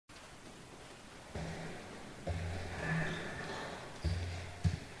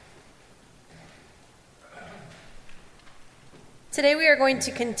Today we are going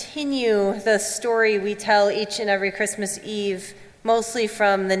to continue the story we tell each and every Christmas Eve, mostly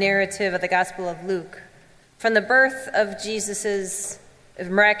from the narrative of the Gospel of Luke, from the birth of Jesus'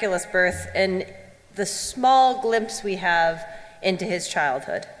 miraculous birth and the small glimpse we have into his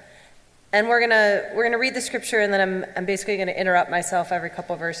childhood. And we're gonna read the scripture, and then I'm basically gonna interrupt myself every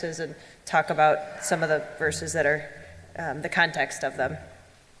couple verses and talk about some of the verses that are the context of them.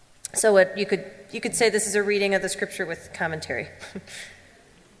 So you could say this is a reading of the scripture with commentary.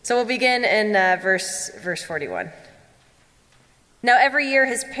 So we'll begin in verse 41. Now every year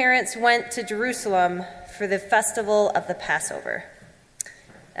his parents went to Jerusalem for the festival of the Passover.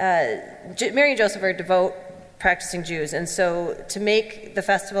 Mary and Joseph are devout, practicing Jews, and so to make the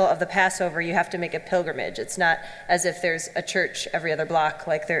festival of the Passover, you have to make a pilgrimage. It's not as if there's a church every other block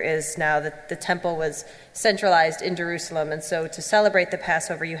like there is now. The temple was centralized in Jerusalem, and so to celebrate the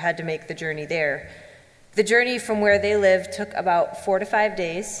Passover, you had to make the journey there. The journey from where they lived took about 4 to 5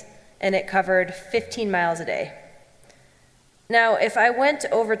 days, and it covered 15 miles a day. Now, if I went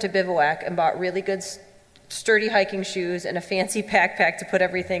over to Bivouac and bought really good sturdy hiking shoes and a fancy backpack to put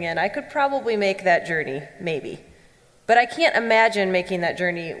everything in, I could probably make that journey, maybe. But I can't imagine making that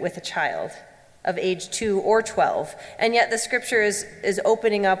journey with a child of age 2 or 12. And yet the scripture is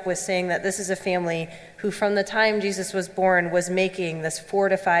opening up with saying that this is a family who from the time Jesus was born was making this 4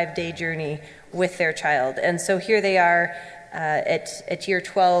 to 5 day journey with their child. And so here they are at year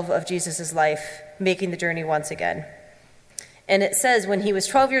 12 of Jesus' life, making the journey once again. And it says, when he was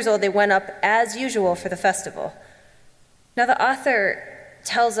 12 years old, they went up as usual for the festival. Now, the author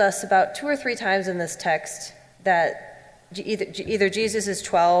tells us about 2 or 3 times in this text that either Jesus is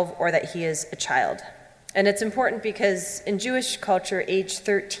 12 or that he is a child. And it's important because in Jewish culture, age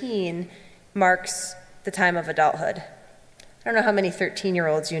 13 marks the time of adulthood. I don't know how many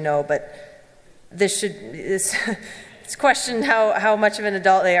 13-year-olds you know, but it's questioned how much of an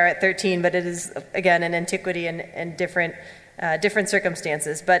adult they are at 13, but it is, again, in antiquity and different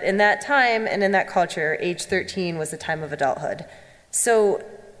circumstances. But in that time and in that culture, age 13 was the time of adulthood. So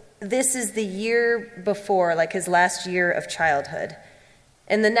this is the year before, like his last year of childhood.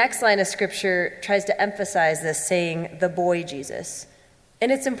 And the next line of scripture tries to emphasize this, saying, the boy Jesus.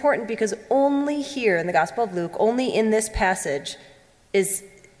 And it's important because only here in the Gospel of Luke, only in this passage, is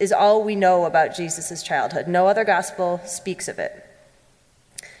all we know about Jesus' childhood. No other gospel speaks of it.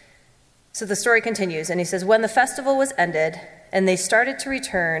 So the story continues, and he says, when the festival was ended and they started to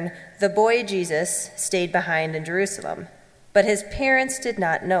return, the boy Jesus stayed behind in Jerusalem, but his parents did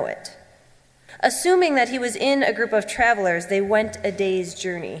not know it. Assuming that he was in a group of travelers, they went a day's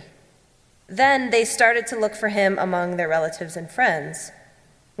journey. Then they started to look for him among their relatives and friends.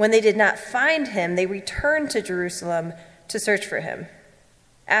 When they did not find him, they returned to Jerusalem to search for him.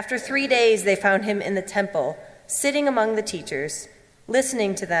 After 3 days, they found him in the temple, sitting among the teachers,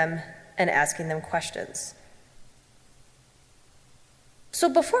 listening to them and asking them questions. So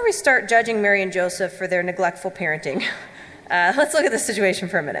before we start judging Mary and Joseph for their neglectful parenting, let's look at the situation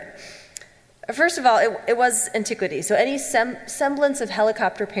for a minute. First of all, it was antiquity, so any semblance of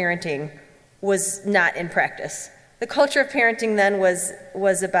helicopter parenting was not in practice. The culture of parenting then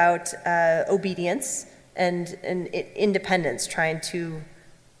was about obedience and independence, trying to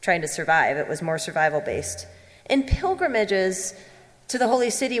survive. It was more survival-based. And pilgrimages to the Holy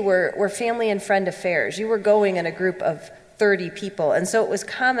City were family and friend affairs. You were going in a group of 30 people, and so it was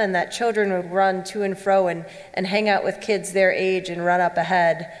common that children would run to and fro and hang out with kids their age and run up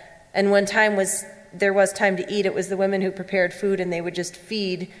ahead. And when there was time to eat, it was the women who prepared food, and they would just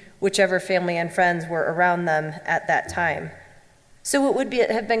feed whichever family and friends were around them at that time. So it would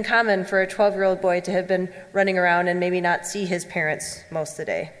have been common for a 12-year-old boy to have been running around and maybe not see his parents most of the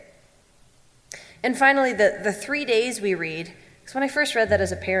day. And finally, the 3 days we read, because when I first read that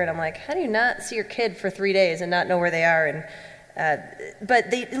as a parent, I'm like, how do you not see your kid for 3 days and not know where they are?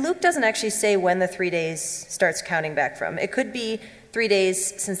 But Luke doesn't actually say when the 3 days starts counting back from. It could be 3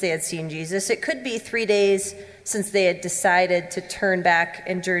 days since they had seen Jesus. It could be 3 days since they had decided to turn back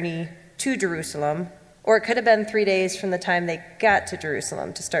and journey to Jerusalem. Or it could have been 3 days from the time they got to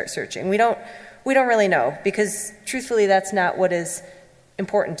Jerusalem to start searching. We don't really know, because truthfully, that's not what is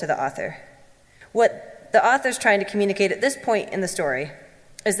important to the author. What the author's trying to communicate at this point in the story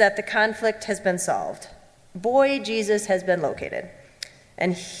is that the conflict has been solved. Boy Jesus has been located,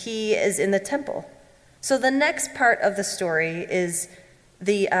 and he is in the temple. So the next part of the story is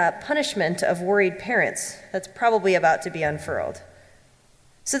the punishment of worried parents that's probably about to be unfurled.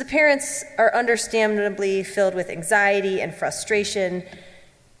 So the parents are understandably filled with anxiety and frustration,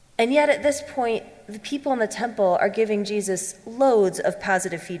 and yet at this point, the people in the temple are giving Jesus loads of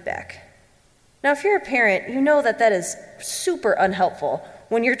positive feedback. Now, if you're a parent, you know that that is super unhelpful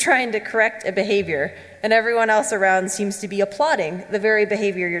when you're trying to correct a behavior and everyone else around seems to be applauding the very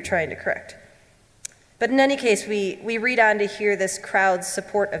behavior you're trying to correct. But in any case, we read on to hear this crowd's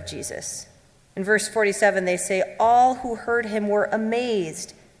support of Jesus. In verse 47, they say, "All who heard him were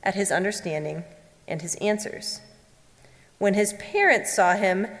amazed at his understanding and his answers. When his parents saw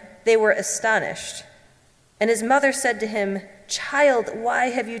him, they were astonished. And his mother said to him, 'Child, why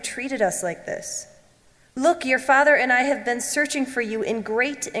have you treated us like this? Look, your father and I have been searching for you in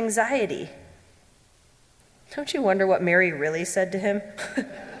great anxiety.'" Don't you wonder what Mary really said to him?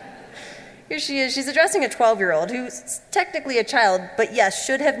 Here she is. She's addressing a 12-year-old who's technically a child, but yes,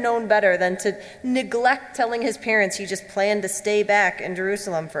 should have known better than to neglect telling his parents he just planned to stay back in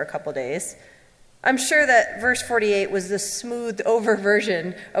Jerusalem for a couple days. I'm sure that verse 48 was the smoothed over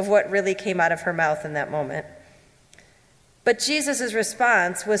version of what really came out of her mouth in that moment. But Jesus'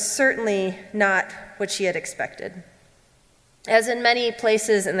 response was certainly not what she had expected. As in many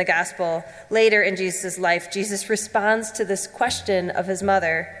places in the gospel, later in Jesus' life, Jesus responds to this question of his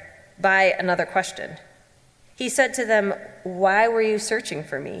mother by another question. He said to them, "Why were you searching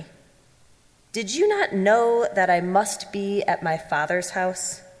for me? Did you not know that I must be at my Father's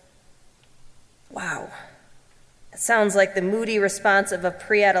house?" Wow. It sounds like the moody response of a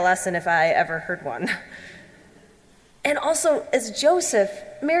pre-adolescent if I ever heard one. And also, as Joseph,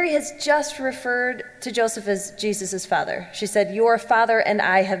 Mary has just referred to Joseph as Jesus' father. She said, "Your father and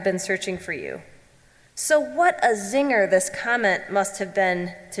I have been searching for you." So what a zinger this comment must have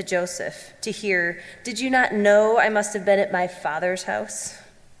been to Joseph to hear, "Did you not know I must have been at my Father's house?"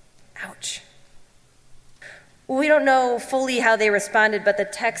 Ouch. Well, we don't know fully how they responded, but the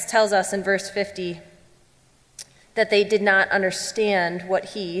text tells us in verse 50 that they did not understand what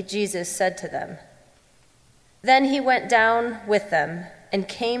he, Jesus, said to them. Then he went down with them and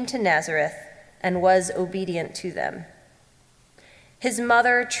came to Nazareth and was obedient to them. His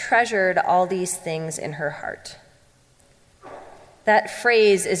mother treasured all these things in her heart. That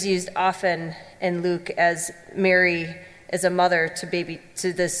phrase is used often in Luke as Mary is a mother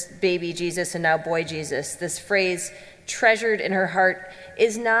to this baby Jesus and now boy Jesus. This phrase, treasured in her heart,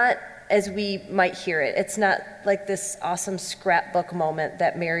 is not as we might hear it. It's not like this awesome scrapbook moment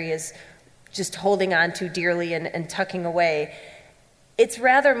that Mary is just holding on to dearly and tucking away. It's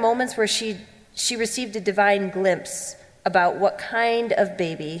rather moments where she received a divine glimpse about what kind of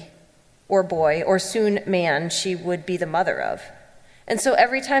baby or boy or soon man she would be the mother of. And so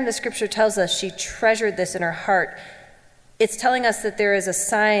every time the scripture tells us she treasured this in her heart, it's telling us that there is a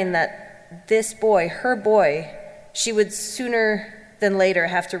sign that this boy, her boy, she would sooner than later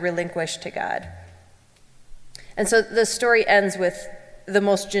have to relinquish to God. And so the story ends with the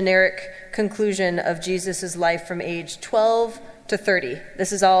most generic conclusion of Jesus' life from age 12 to 30.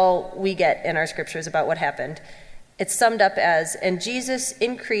 This is all we get in our scriptures about what happened. It's summed up as, "And Jesus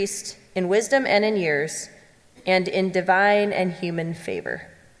increased in wisdom and in years, and in divine and human favor."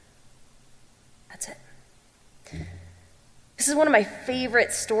 That's it. This is one of my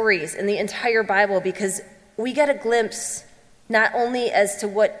favorite stories in the entire Bible because we get a glimpse not only as to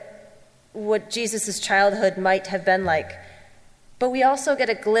what Jesus' childhood might have been like, but we also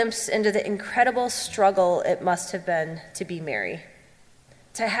get a glimpse into the incredible struggle it must have been to be Mary,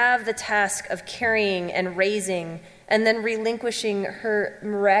 to have the task of carrying and raising and then relinquishing her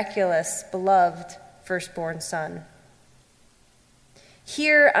miraculous, beloved firstborn son.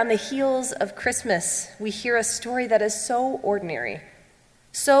 Here on the heels of Christmas, we hear a story that is so ordinary,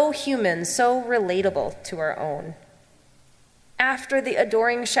 so human, so relatable to our own. After the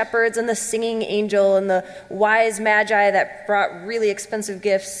adoring shepherds and the singing angel and the wise magi that brought really expensive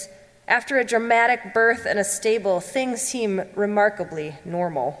gifts, after a dramatic birth in a stable, things seem remarkably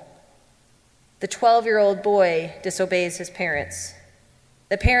normal. The 12-year-old boy disobeys his parents.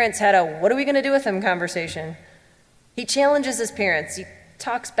 The parents had a "what are we going to do with him" conversation. He challenges his parents. He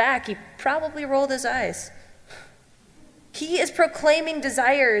talks back. He probably rolled his eyes. He is proclaiming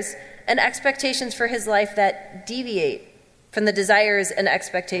desires and expectations for his life that deviate from the desires and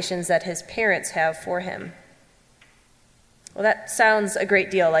expectations that his parents have for him. Well, that sounds a great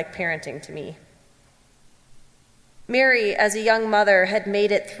deal like parenting to me. Mary, as a young mother, had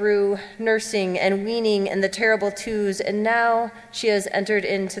made it through nursing and weaning and the terrible twos, and now she has entered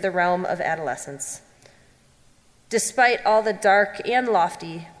into the realm of adolescence. Despite all the dark and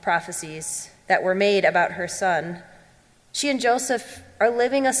lofty prophecies that were made about her son, she and Joseph are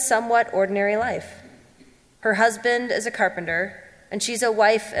living a somewhat ordinary life. Her husband is a carpenter, and she's a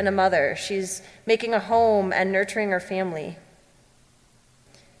wife and a mother. She's making a home and nurturing her family.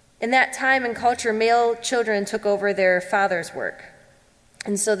 In that time and culture, male children took over their father's work.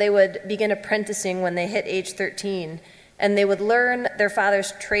 And so they would begin apprenticing when they hit age 13, and they would learn their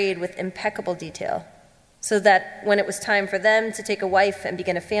father's trade with impeccable detail, so that when it was time for them to take a wife and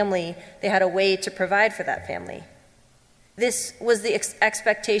begin a family, they had a way to provide for that family. This was the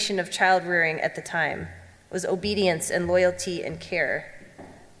expectation of child rearing at the time, was obedience and loyalty and care.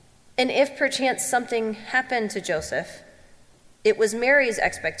 And if perchance something happened to Joseph, it was Mary's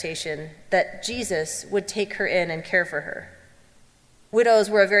expectation that Jesus would take her in and care for her. Widows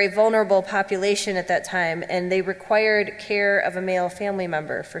were a very vulnerable population at that time, and they required care of a male family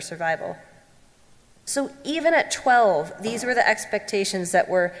member for survival. So even at 12, these were the expectations that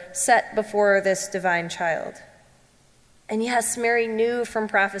were set before this divine child. And yes, Mary knew from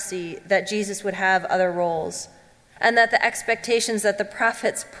prophecy that Jesus would have other roles, and that the expectations that the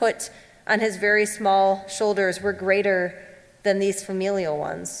prophets put on his very small shoulders were greater than these familial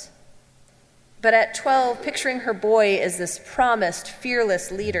ones. But at 12, picturing her boy as this promised,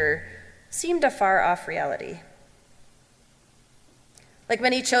 fearless leader seemed a far-off reality. Like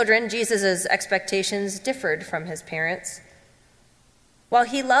many children, Jesus' expectations differed from his parents. While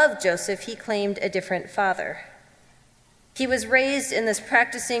he loved Joseph, he claimed a different father. He was raised in this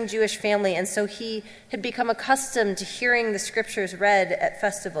practicing Jewish family, and so he had become accustomed to hearing the scriptures read at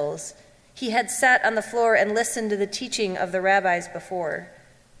festivals. He had sat on the floor and listened to the teaching of the rabbis before.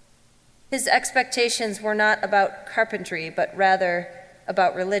 His expectations were not about carpentry, but rather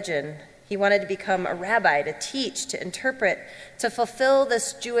about religion. He wanted to become a rabbi, to teach, to interpret, to fulfill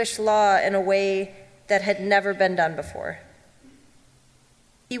this Jewish law in a way that had never been done before.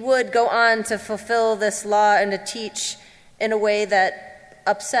 He would go on to fulfill this law and to teach in a way that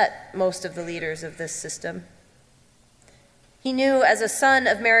upset most of the leaders of this system. He knew as a son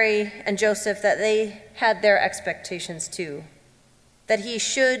of Mary and Joseph that they had their expectations too, that he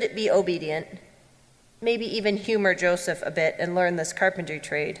should be obedient, maybe even humor Joseph a bit and learn this carpentry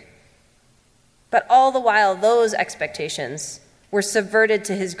trade. But all the while, those expectations were subverted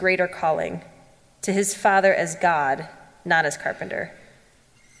to his greater calling, to his father as God, not as carpenter.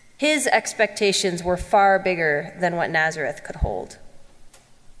 His expectations were far bigger than what Nazareth could hold.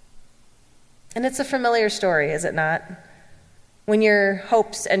 And it's a familiar story, is it not? When your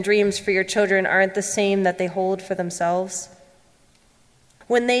hopes and dreams for your children aren't the same that they hold for themselves.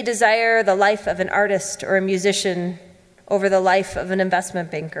 When they desire the life of an artist or a musician over the life of an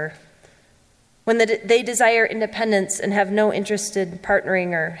investment banker. When they desire independence and have no interest in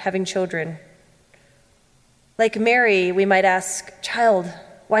partnering or having children. Like Mary, we might ask, "Child,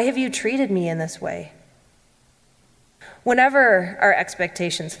 why have you treated me in this way?" Whenever our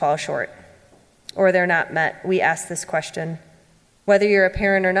expectations fall short or they're not met, we ask this question, whether you're a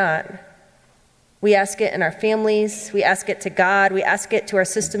parent or not. We ask it in our families, we ask it to God, we ask it to our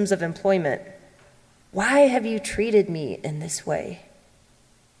systems of employment. Why have you treated me in this way?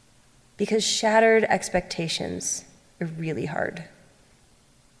 Because shattered expectations are really hard.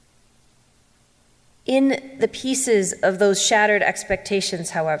 In the pieces of those shattered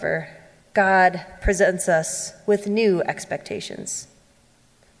expectations, however, God presents us with new expectations,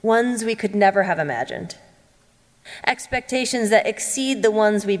 ones we could never have imagined, expectations that exceed the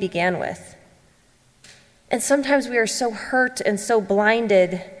ones we began with. And sometimes we are so hurt and so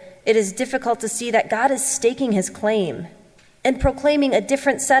blinded, it is difficult to see that God is staking his claim and proclaiming a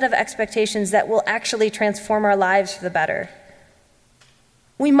different set of expectations that will actually transform our lives for the better.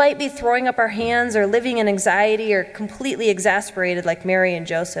 We might be throwing up our hands or living in anxiety or completely exasperated like Mary and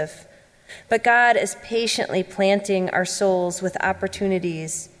Joseph, but God is patiently planting our souls with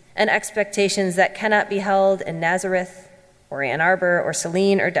opportunities and expectations that cannot be held in Nazareth or Ann Arbor or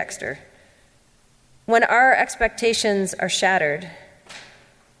Saline or Dexter. When our expectations are shattered,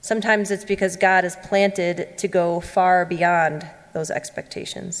 sometimes it's because God is planted to go far beyond those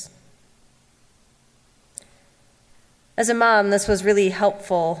expectations. As a mom, this was really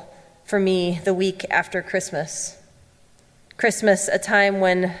helpful for me the week after Christmas. Christmas, a time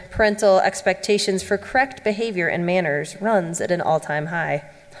when parental expectations for correct behavior and manners runs at an all-time high.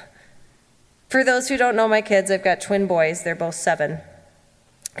 For those who don't know my kids, I've got twin boys. They're both 7.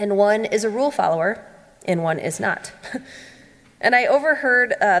 And one is a rule follower, and one is not. And I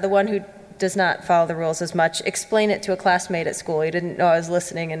overheard the one who does not follow the rules as much explain it to a classmate at school. He didn't know I was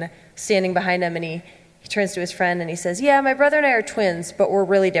listening, and standing behind him, and he turns to his friend and he says, "Yeah, my brother and I are twins, but we're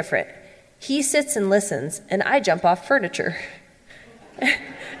really different. He sits and listens, and I jump off furniture."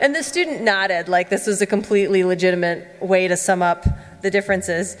 And the student nodded like this was a completely legitimate way to sum up the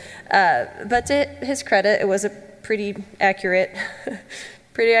differences. But to his credit, it was a pretty accurate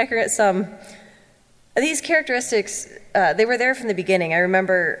sum. These characteristics, they were there from the beginning. I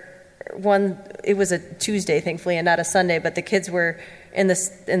remember it was a Tuesday, thankfully, and not a Sunday, but the kids were in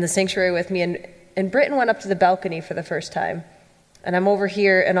the sanctuary with me, and Britton went up to the balcony for the first time. And I'm over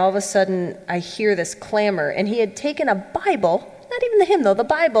here, and all of a sudden, I hear this clamor, and he had taken a Bible, not even the hymn though, the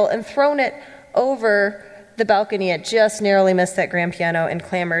Bible, and thrown it over the balcony. It just narrowly missed that grand piano and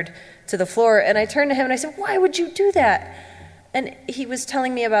clambered to the floor. And I turned to him and I said, "Why would you do that?" And he was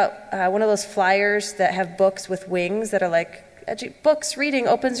telling me about one of those flyers that have books with wings that are like, books, reading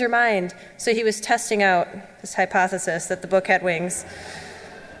opens your mind. So he was testing out this hypothesis that the book had wings.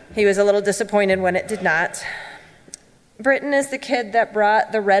 He was a little disappointed when it did not. Britton is the kid that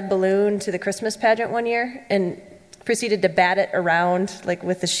brought the red balloon to the Christmas pageant one year and proceeded to bat it around like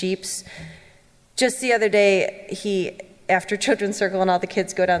with the sheeps. Just the other day, after Children's Circle and all the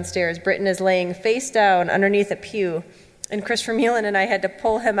kids go downstairs, Britton is laying face down underneath a pew, and Christopher Mullen and I had to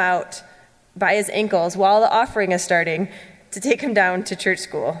pull him out by his ankles while the offering is starting to take him down to church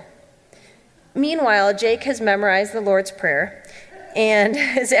school. Meanwhile, Jake has memorized the Lord's Prayer and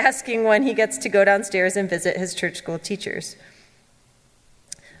is asking when he gets to go downstairs and visit his church school teachers.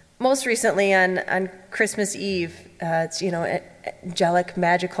 Most recently on Christmas Eve, it's angelic,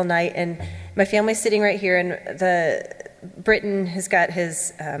 magical night, and my family's sitting right here, and Britton has got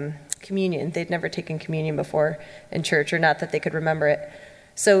his communion. They'd never taken communion before in church, or not that they could remember it.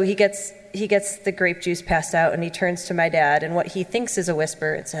 So he gets the grape juice passed out, and he turns to my dad, and what he thinks is a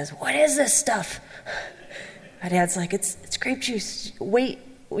whisper, it says, "What is this stuff?" My dad's like, "It's grape juice. Wait,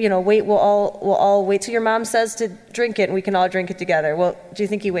 we'll all wait till your mom says to drink it, and we can all drink it together." Well, do you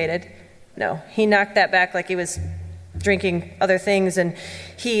think he waited? No. He knocked that back like he was drinking other things, and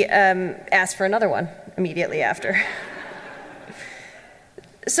he asked for another one immediately after.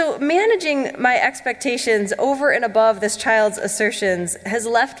 So managing my expectations over and above this child's assertions has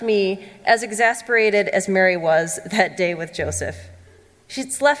left me as exasperated as Mary was that day with Joseph.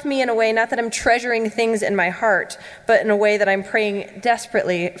 She's left me in a way, not that I'm treasuring things in my heart, but in a way that I'm praying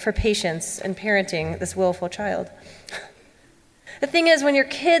desperately for patience in parenting this willful child. The thing is, when your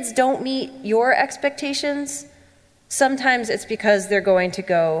kids don't meet your expectations, sometimes it's because they're going to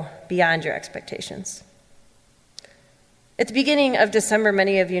go beyond your expectations. At the beginning of December,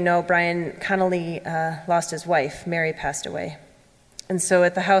 many of you know Brian Connolly lost his wife. Mary passed away. And so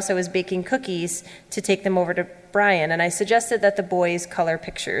at the house, I was baking cookies to take them over to Brian, and I suggested that the boys color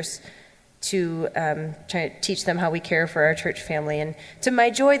pictures to try to teach them how we care for our church family. And to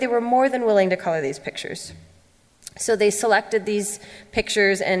my joy, they were more than willing to color these pictures. So they selected these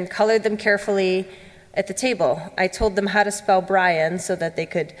pictures and colored them carefully at the table. I told them how to spell Brian so that they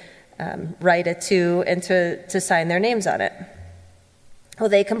could write a 2 and to sign their names on it. Well,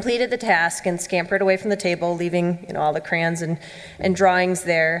 they completed the task and scampered away from the table, leaving all the crayons and drawings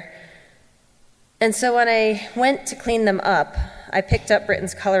there. And so when I went to clean them up, I picked up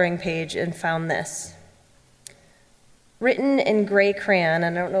Britton's coloring page and found this. Written in gray crayon,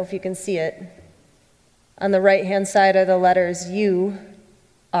 and I don't know if you can see it, on the right-hand side are the letters, "You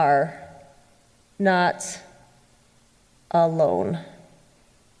are not alone."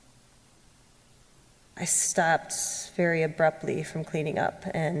 I stopped very abruptly from cleaning up,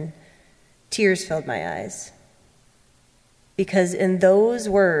 and tears filled my eyes. Because in those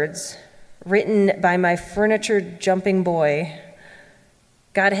words, written by my furniture-jumping boy,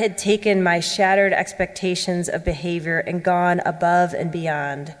 God had taken my shattered expectations of behavior and gone above and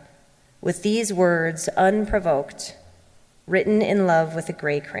beyond with these words, unprovoked, written in love with a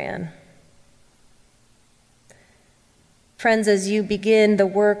gray crayon. Friends, as you begin the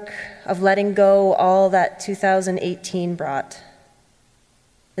work of letting go all that 2018 brought,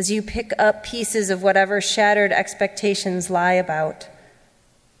 as you pick up pieces of whatever shattered expectations lie about,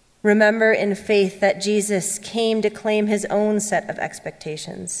 remember in faith that Jesus came to claim his own set of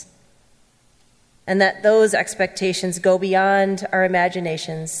expectations, and that those expectations go beyond our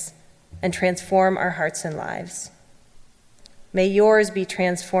imaginations and transform our hearts and lives. May yours be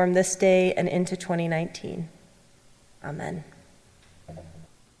transformed this day and into 2019. Amen.